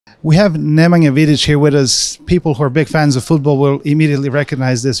We have Nemanja Vidic here with us. People who are big fans of football will immediately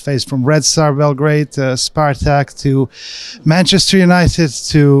recognize this face, from Red Star Belgrade to Spartak to Manchester United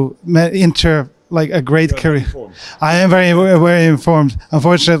to Inter. Like a great career. I am very informed.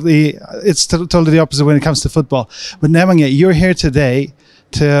 Unfortunately, it's totally the opposite when it comes to football. But Nemanja, you're here today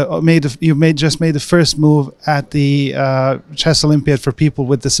to just made the first move at the chess Olympiad for people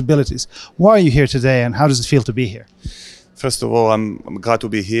with disabilities. Why are you here today, and how does it feel to be here? First of all, I'm glad to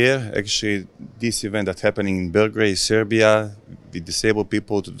be here. Actually, this event that's happening in Belgrade, Serbia, with disabled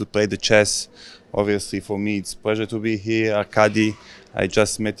people to play the chess. Obviously, for me, it's a pleasure to be here. Arkady, I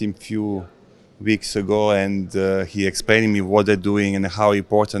just met him few weeks ago, and he explained me what they're doing and how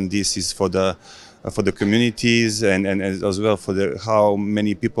important this is for the communities and as well for how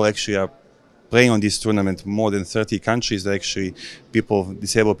many people actually are playing on this tournament. More than 30 countries actually,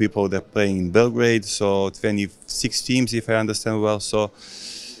 disabled people, they're playing in Belgrade. So 26 teams, if I understand well. So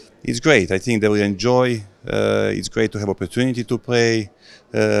it's great. I think they will enjoy. It's great to have opportunity to play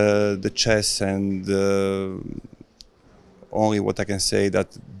the chess, and only what I can say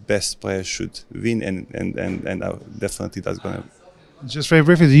that best player should win, and definitely that's gonna. Just very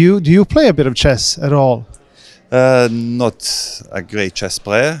briefly, do you play a bit of chess at all? Not a great chess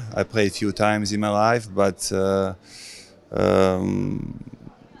player. I played a few times in my life, but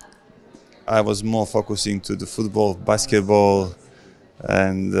I was more focusing to the football, basketball,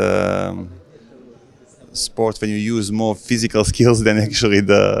 and sport when you use more physical skills than actually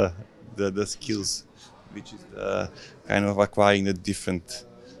the skills, which is kind of acquiring the different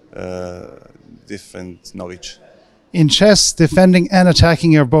knowledge. In chess, defending and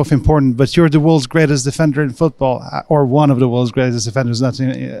attacking are both important, but you're the world's greatest defender in football, or one of the world's greatest defenders, not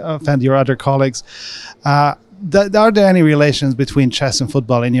to offend your other colleagues. Are there any relations between chess and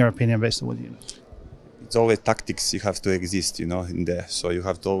football, in your opinion, based on what you know? It's always tactics you have to exist, in there. So you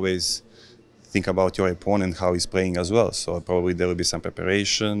have to always think about your opponent, how he's playing as well. So probably there will be some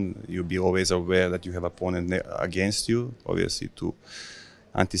preparation. You'll be always aware that you have opponent against you, obviously to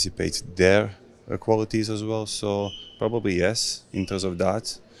anticipate their qualities as well. So probably yes, in terms of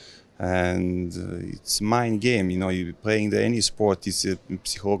that. And it's mind game, you playing any sport is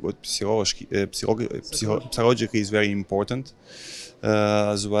psychologically is very important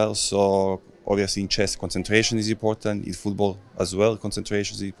as well. So obviously in chess, concentration is important. In football as well,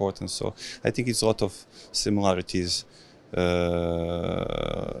 concentration is important. So I think it's a lot of similarities.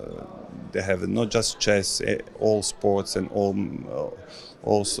 They have not just chess, all sports and all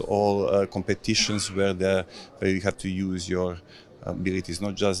competitions where you have to use your abilities,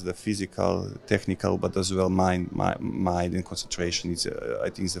 not just the physical, technical, but as well mind and concentration. I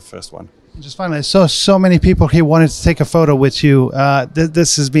think it's the first one. Just finally, I saw so many people here wanted to take a photo with you.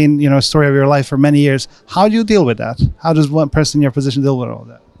 This has been, a story of your life for many years. How do you deal with that? How does one person in your position deal with all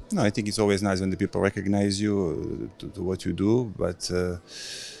that? No, I think it's always nice when the people recognize you to what you do, but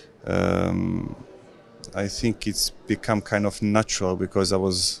I think it's become kind of natural because I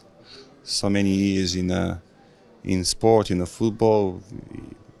was so many years in sport, football.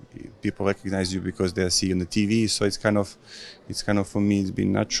 People recognize you because they see you on the TV. So it's kind of for me it's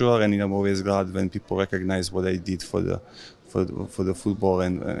been natural, and I'm always glad when people recognize what I did for the football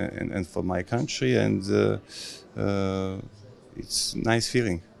and for my country, and it's a nice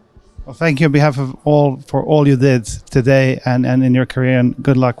feeling. Well, thank you on behalf of for all you did today and in your career, and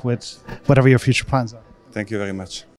good luck with whatever your future plans are. Thank you very much.